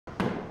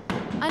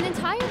An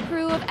entire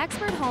crew of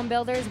expert home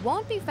builders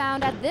won't be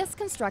found at this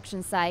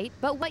construction site,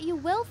 but what you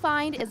will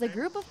find is a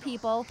group of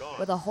people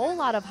with a whole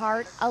lot of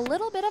heart, a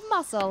little bit of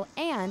muscle,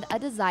 and a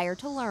desire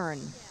to learn.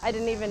 I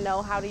didn't even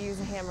know how to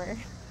use a hammer.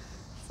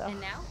 So. And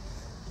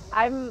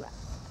now?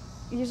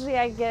 Usually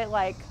I get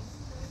like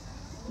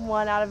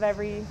 1 out of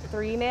every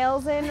 3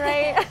 nails in,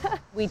 right?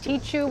 We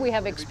teach you. We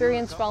have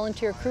experienced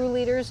volunteer crew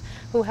leaders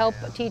who help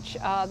teach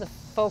the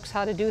folks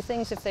how to do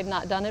things if they've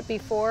not done it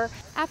before.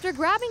 After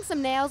grabbing some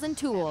nails and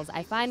tools,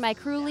 I find my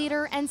crew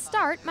leader and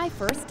start my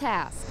first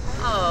task.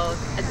 Oh,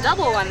 a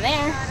double one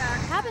there.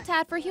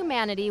 Habitat for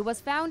Humanity was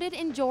founded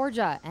in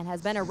Georgia and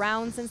has been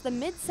around since the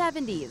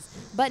mid-70s,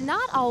 but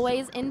not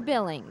always in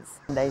Billings.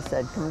 They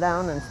said, come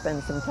down and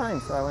spend some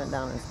time, so I went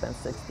down and spent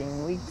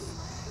 16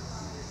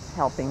 weeks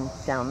helping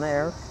down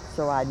there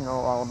so I'd know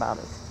all about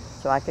it.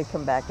 So I could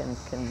come back and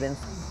convince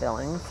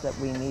Billings that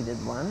we needed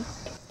one.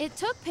 It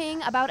took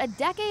Ping about a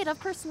decade of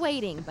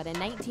persuading, but in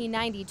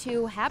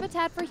 1992,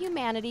 Habitat for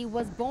Humanity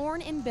was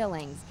born in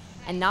Billings.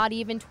 And not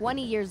even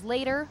 20 years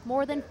later,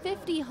 more than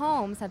 50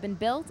 homes have been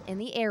built in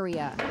the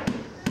area.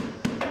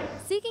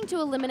 Seeking to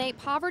eliminate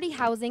poverty,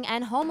 housing,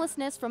 and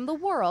homelessness from the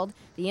world,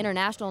 the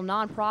international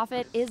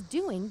nonprofit is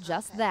doing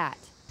just that.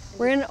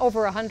 We're in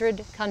over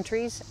 100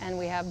 countries, and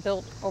we have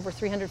built over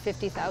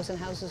 350,000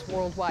 houses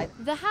worldwide.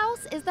 The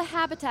house is the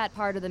habitat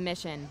part of the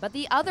mission, but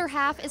the other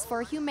half is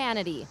for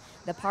humanity,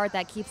 the part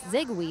that keeps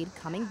Zigweed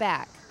coming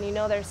back. You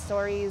know their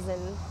stories,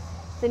 and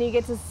then you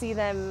get to see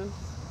them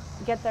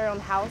get their own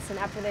house, and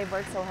after they've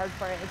worked so hard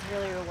for it, it's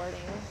really rewarding.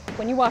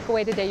 When you walk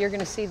away today, you're going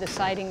to see the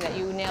siding that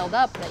you nailed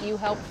up, that you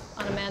helped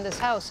on Amanda's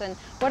house, and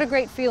what a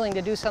great feeling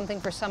to do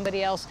something for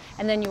somebody else,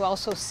 and then you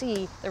also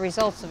see the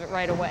results of it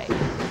right away.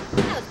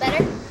 That was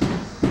better.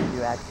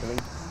 You actually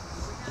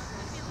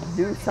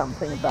do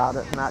something about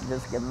it, not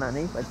just give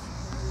money, which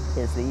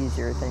is the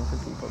easier thing for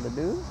people to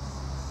do.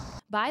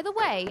 By the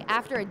way,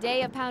 after a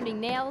day of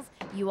pounding nails,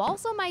 you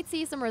also might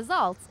see some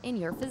results in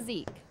your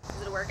physique.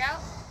 Is it a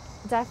workout?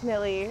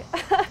 Definitely.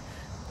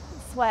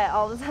 Sweat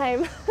all the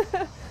time.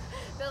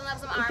 Building up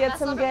some arm Get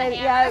muscle some from good, the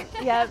hammer.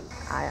 yep.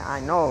 I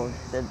know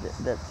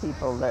that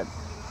people that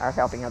are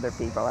helping other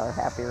people are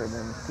happier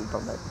than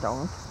people that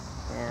don't.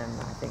 And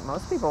I think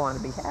most people want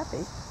to be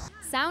happy.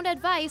 Sound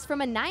advice from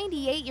a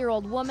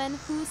 98-year-old woman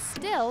who's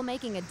still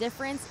making a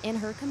difference in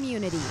her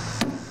community.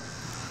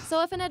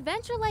 So if an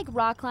adventure like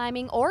rock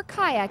climbing or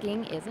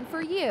kayaking isn't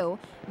for you,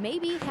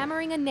 maybe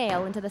hammering a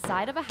nail into the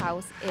side of a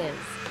house is.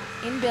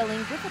 In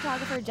Billings with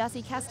photographer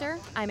Jesse Kester,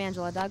 I'm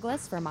Angela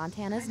Douglas for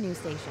Montana's News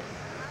Station.